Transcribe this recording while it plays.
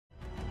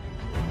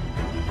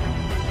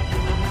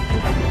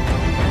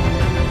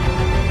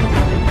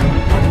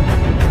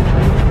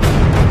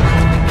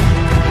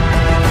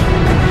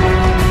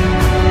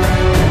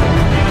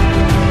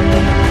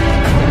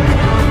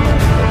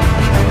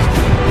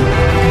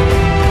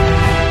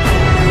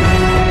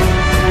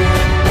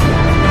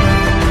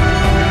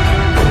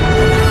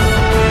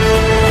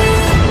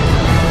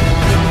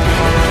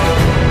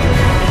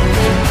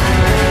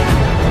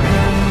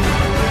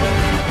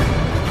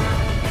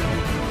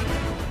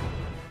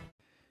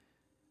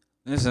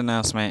This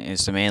announcement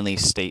is to mainly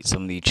state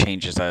some of the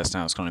changes that is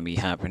now going to be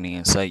happening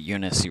inside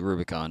UNSC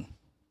Rubicon.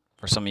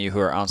 For some of you who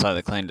are outside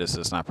the clan, this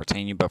does not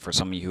pertain to you, but for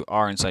some of you who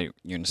are inside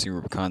UNSC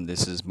Rubicon,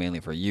 this is mainly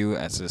for you,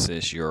 as this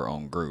is your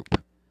own group.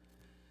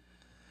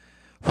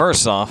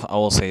 First off, I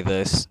will say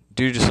this.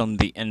 Due to some of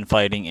the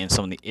infighting and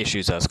some of the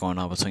issues that's going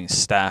on between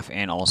staff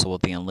and also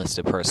with the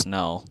enlisted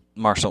personnel,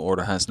 martial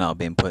order has now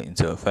been put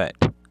into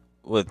effect.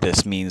 What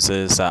this means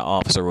is that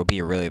officer will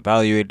be really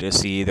evaluated to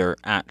see their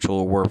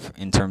actual worth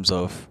in terms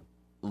of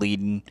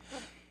leading,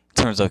 in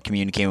terms of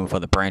communicating with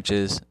other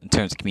branches, in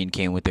terms of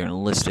communicating with their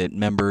enlisted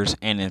members,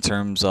 and in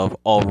terms of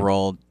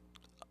overall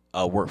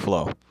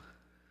workflow.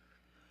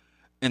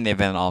 In the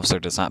event an officer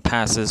does not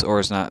pass this or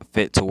is not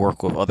fit to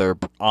work with other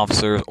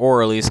officers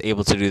or at least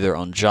able to do their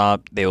own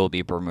job, they will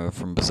be removed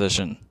from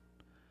position.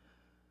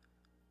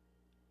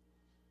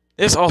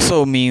 This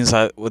also means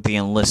that with the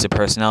enlisted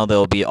personnel,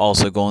 they'll be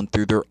also going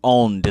through their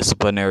own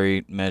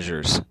disciplinary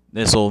measures.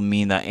 This will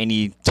mean that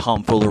any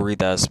tomfoolery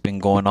that's been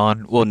going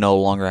on will no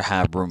longer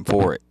have room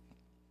for it.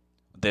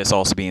 This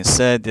also being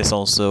said, this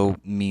also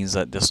means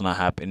that this will not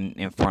happen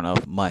in front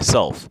of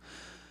myself,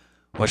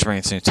 which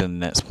brings me to the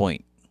next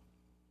point.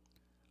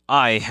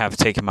 I have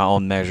taken my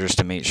own measures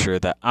to make sure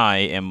that I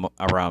am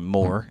around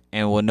more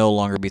and will no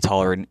longer be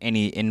tolerating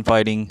any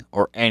infighting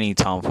or any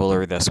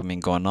tomfoolery that's been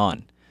going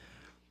on,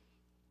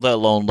 let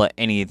alone let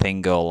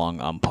anything go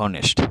along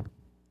unpunished.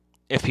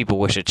 If people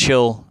wish to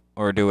chill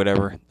or do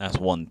whatever, that's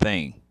one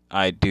thing.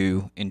 I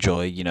do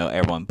enjoy,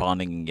 everyone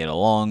bonding and get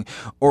along,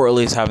 or at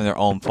least having their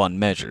own fun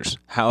measures.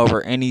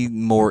 However, any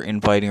more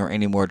infighting or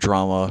any more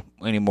drama,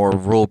 any more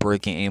rule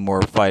breaking, any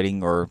more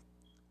fighting or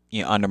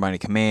undermining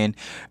command,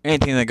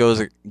 anything that goes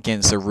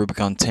against the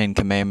Rubicon 10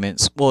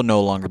 commandments will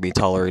no longer be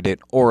tolerated,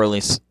 or at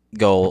least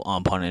go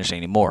unpunished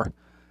anymore.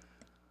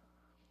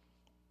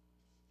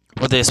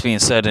 With this being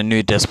said, a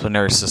new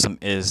disciplinary system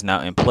is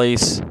now in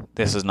place.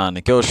 This is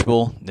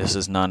non-negotiable, this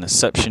is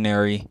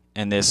non-exceptionary,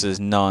 and this is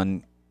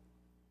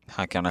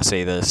how can I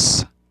say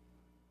this?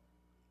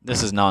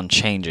 This is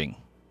non-changing.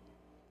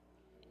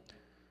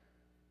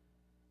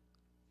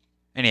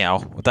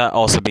 Anyhow, with that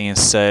also being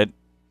said,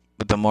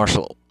 with the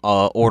martial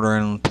order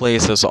in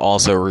place, this will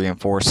also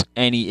reinforce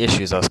any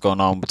issues that's going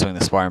on between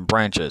the sparring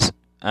branches.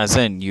 As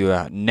in, you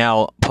are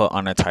now put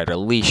on a tighter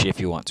leash, if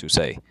you want to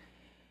say.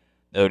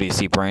 The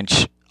ODC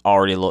branch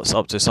already looks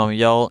up to some of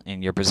y'all,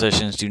 and your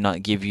positions do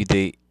not give you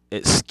the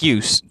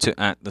excuse to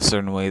act the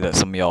certain way that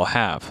some of y'all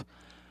have.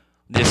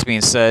 This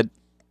being said,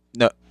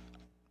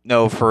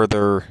 no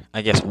further,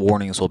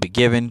 warnings will be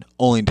given,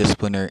 only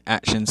disciplinary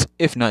actions,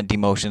 if not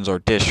demotions or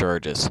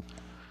discharges.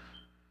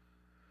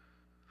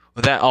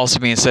 With that also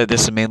being said,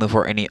 this is mainly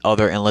for any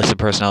other enlisted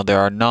personnel that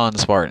are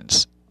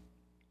non-Spartans.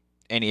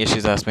 Any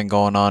issues that's been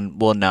going on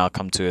will now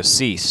come to a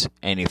cease.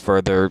 Any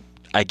further,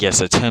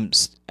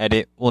 attempts at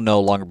it will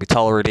no longer be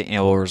tolerated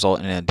and will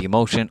result in a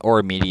demotion or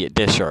immediate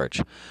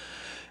discharge.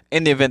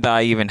 In the event that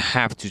I even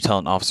have to tell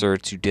an officer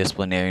to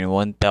discipline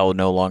anyone, that will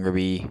no longer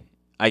be,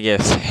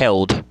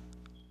 held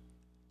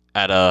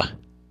at a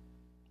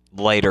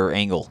lighter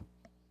angle.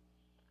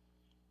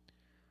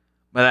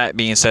 But that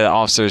being said, the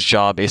officer's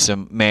job is to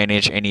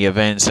manage any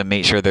events and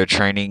make sure their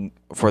training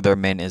for their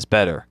men is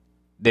better.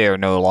 They are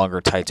no longer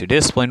tied to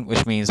discipline,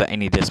 which means that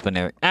any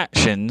disciplinary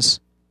actions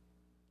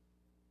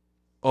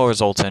will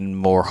result in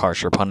more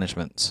harsher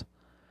punishments.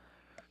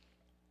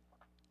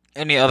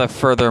 Any other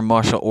further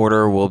martial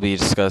order will be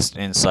discussed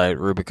inside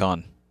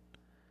Rubicon.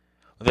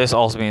 With this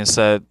also being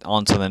said,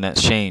 on to the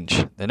next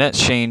change. The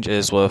next change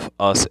is with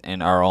us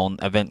in our own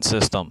event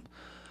system.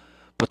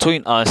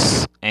 Between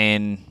us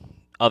and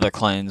other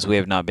clans, we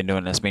have not been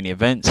doing as many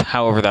events.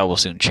 However, that will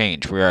soon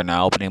change. We are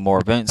now opening more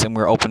events, and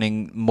we're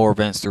opening more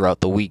events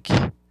throughout the week,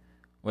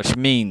 which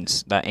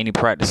means that any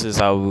practices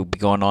that will be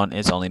going on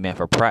is only meant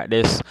for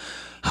practice.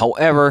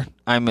 However,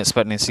 I'm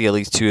expecting to see at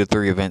least 2 to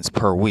 3 events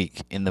per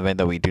week. In the event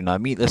that we do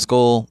not meet this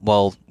goal,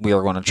 well, we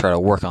are going to try to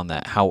work on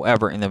that.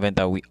 However, in the event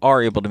that we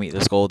are able to meet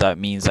this goal, that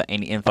means that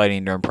any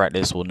infighting during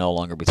practice will no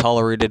longer be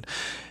tolerated,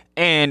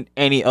 and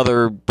any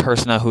other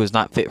personnel who is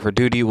not fit for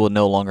duty will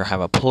no longer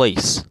have a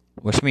place.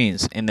 Which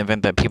means, in the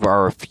event that people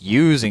are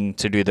refusing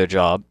to do their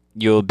job,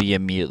 you'll be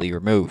immediately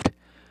removed.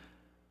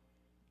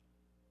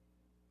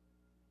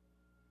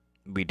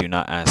 We do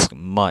not ask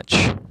much.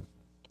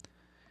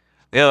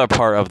 The other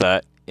part of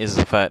that is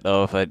the fact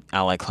of an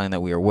allied clan that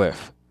we are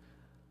with.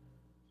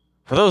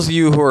 For those of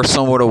you who are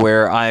somewhat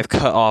aware, I have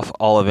cut off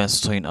all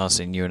events between us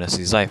and UNSC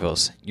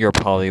Zyphos. You're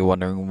probably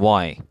wondering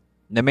why.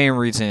 The main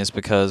reason is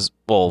because,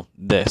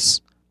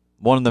 this.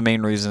 One of the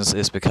main reasons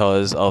is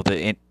because of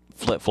the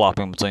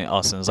flip-flopping between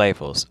us and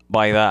Zyphos.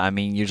 By that, I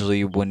mean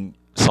usually when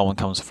someone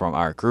comes from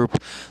our group,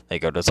 they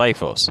go to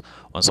Zyphos.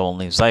 When someone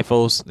leaves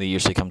Zyphos, they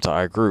usually come to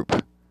our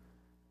group.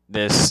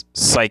 This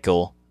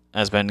cycle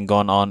has been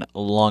going on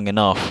long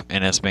enough,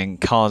 and it's been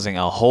causing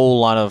a whole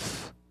lot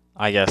of,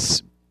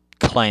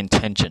 clan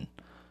tension.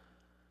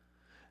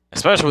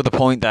 Especially with the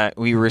point that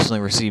we recently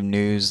received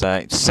news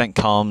that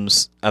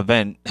CENTCOM's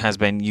event has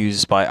been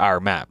used by our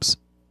maps.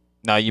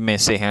 Now, you may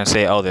sit here and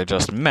say, oh, they're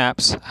just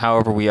maps.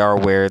 However, we are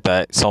aware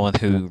that someone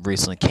who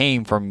recently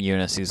came from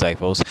UNSC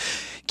Zyphos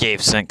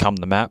gave CENTCOM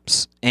the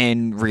maps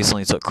and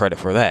recently took credit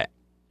for that.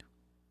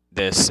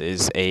 This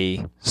is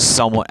a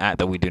somewhat act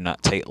that we do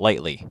not take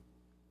lightly.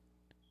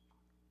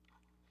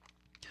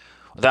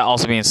 With that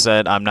also being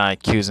said, I'm not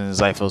accusing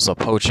Zyphos of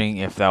poaching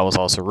if that was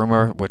also a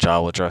rumor, which I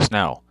will address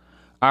now.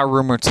 Our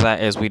rumor to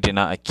that is we did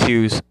not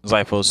accuse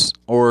Zyphos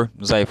or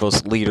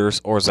Zyphos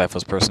leaders or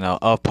Zyphos personnel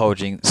of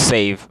poaching,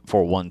 save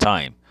for one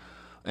time,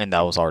 and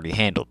that was already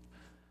handled.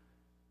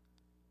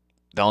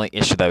 The only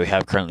issue that we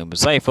have currently with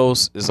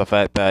Zyphos is the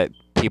fact that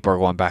people are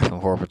going back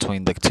and forth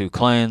between the two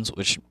clans,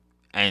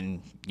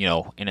 and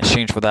in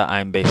exchange for that,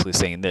 I'm basically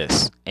saying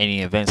this: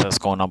 any events that's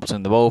going on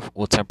between the both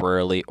will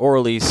temporarily, or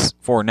at least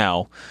for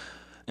now,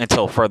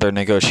 until further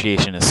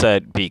negotiation is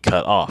said, be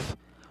cut off.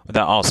 With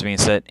that also being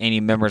said, any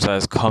members that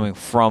is coming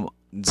from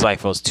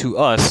Zyphos to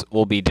us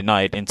will be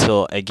denied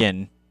until,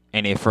 again,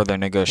 any further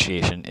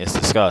negotiation is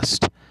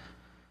discussed.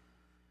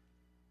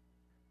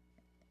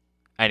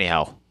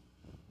 Anyhow,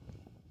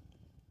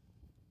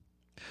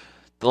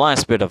 the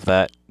last bit of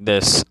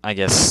this, I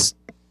guess,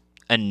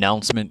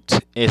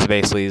 announcement is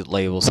basically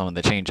label some of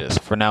the changes.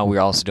 For now,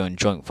 we're also doing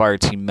joint fire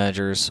team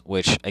measures,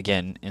 which,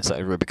 again,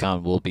 inside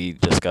Rubicon will be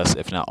discussed,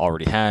 if not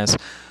already has.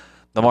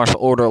 The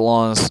martial order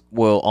laws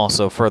will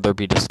also further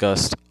be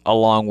discussed,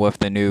 along with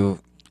the new,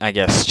 I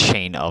guess,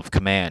 chain of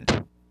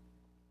command.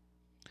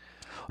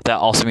 With that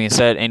also being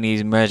said,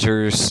 any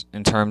measures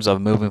in terms of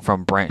moving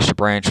from branch to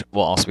branch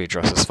will also be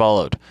addressed as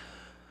followed.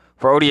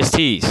 For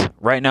ODSTs,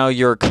 right now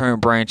your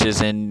current branch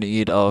is in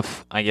need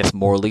of, I guess,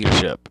 more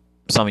leadership.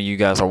 Some of you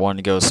guys are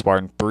wanting to go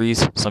Spartan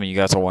 3s, some of you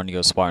guys are wanting to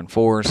go Spartan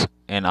 4s,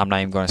 and I'm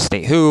not even going to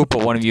state who,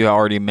 but one of you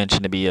already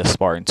mentioned to be a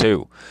Spartan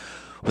 2.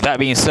 With that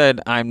being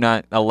said, I'm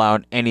not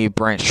allowed any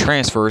branch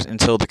transfers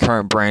until the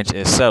current branch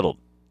is settled.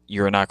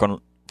 You're not going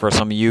to, for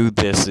some of you,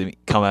 this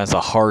come as a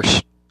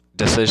harsh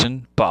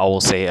decision, but I will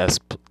say as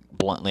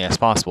bluntly as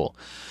possible.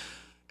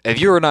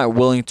 If you are not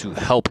willing to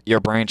help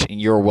your branch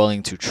and you're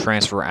willing to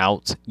transfer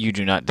out, you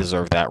do not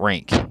deserve that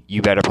rank.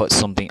 You better put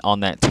something on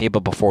that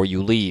table before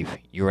you leave.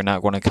 You are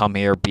not going to come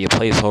here, be a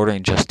placeholder,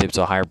 and just dip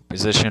to a higher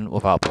position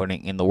without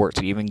putting in the work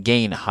to even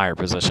gain a higher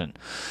position.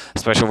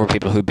 Especially for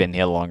people who've been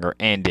here longer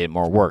and did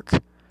more work.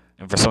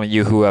 And for some of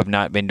you who have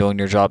not been doing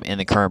your job in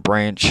the current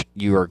branch,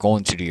 you are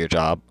going to do your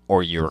job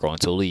or you are going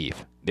to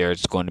leave.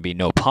 There's going to be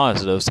no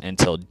positives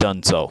until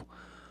done so.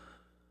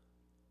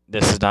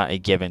 This is not a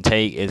give and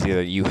take. It's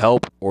either you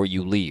help or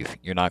you leave.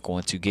 You're not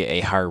going to get a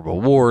higher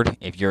reward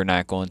if you're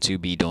not going to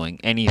be doing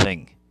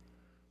anything.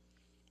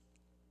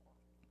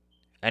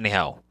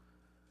 Anyhow,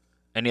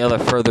 any other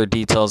further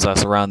details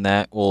that's around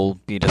that will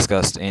be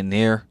discussed in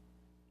there.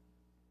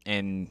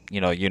 In,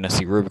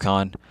 UNSC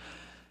Rubicon.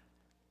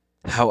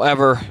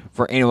 However,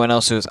 for anyone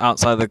else who is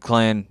outside the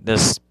clan,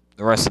 the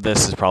rest of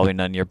this is probably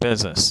none of your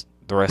business.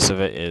 The rest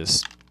of it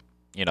is,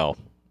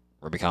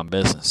 Rubicon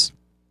business.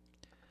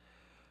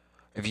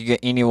 If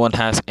anyone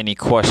has any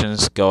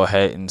questions, go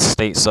ahead and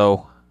state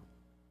so.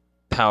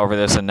 However,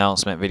 this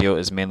announcement video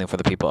is mainly for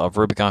the people of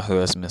Rubicon who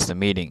has missed the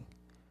meeting.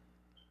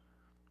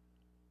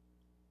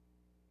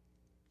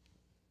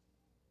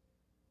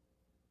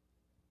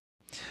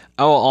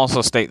 I will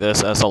also state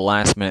this as a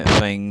last minute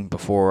thing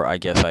before I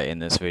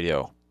end this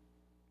video.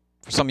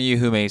 For some of you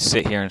who may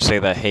sit here and say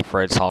that, hey,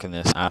 Fred's talking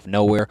this out of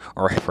nowhere,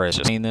 or hey, Fred's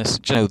just saying this,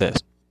 just know this.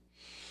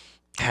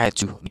 I had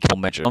to make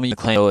measure. Some of you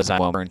claim as I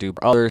want to do,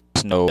 others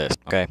know this,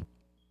 okay?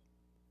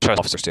 Trust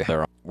officers to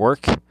their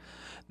work.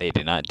 They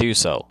did not do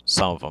so.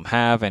 Some of them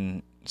have,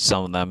 and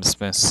some of them have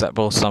been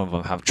successful. Some of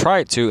them have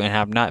tried to and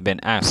have not been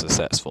as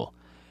successful.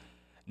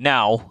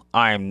 Now,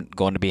 I'm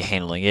going to be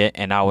handling it,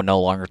 and I will no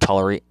longer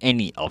tolerate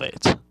any of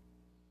it.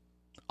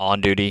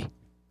 On duty,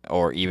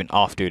 or even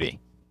off duty.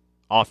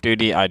 Off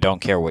duty, I don't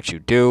care what you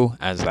do,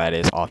 as that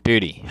is off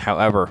duty.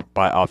 However,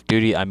 by off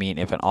duty, I mean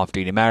if an off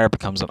duty matter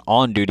becomes an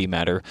on duty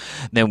matter,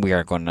 then we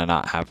are going to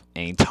not have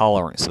any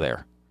tolerance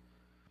there.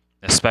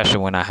 Especially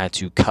when I had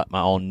to cut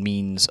my own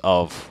means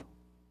of,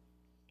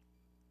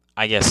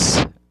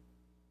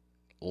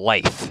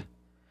 life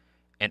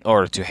in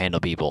order to handle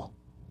people.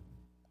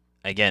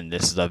 Again,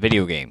 this is a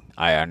video game.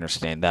 I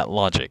understand that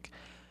logic.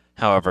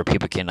 However,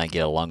 people cannot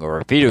get along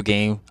over a video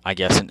game.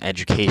 An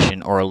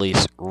education, or at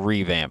least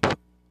revamp.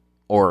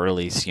 Or at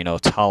least,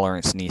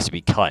 tolerance needs to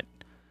be cut.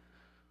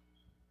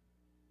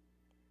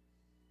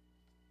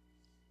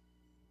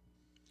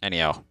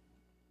 Anyhow,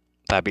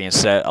 that being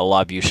said, a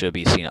lot of you should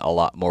be seeing a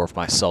lot more of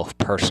myself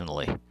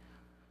personally.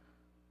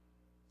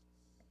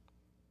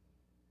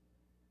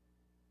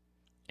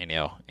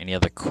 Anyhow, any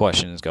other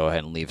questions, go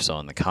ahead and leave some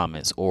in the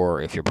comments.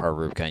 Or if you're part of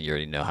Rubicon, you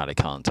already know how to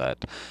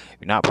contact. If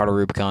you're not part of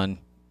Rubicon,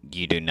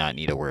 you do not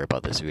need to worry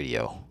about this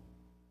video.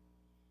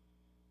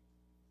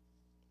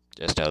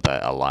 Just know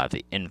that a lot of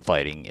the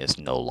infighting is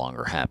no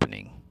longer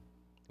happening,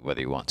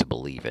 whether you want to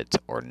believe it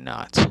or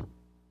not.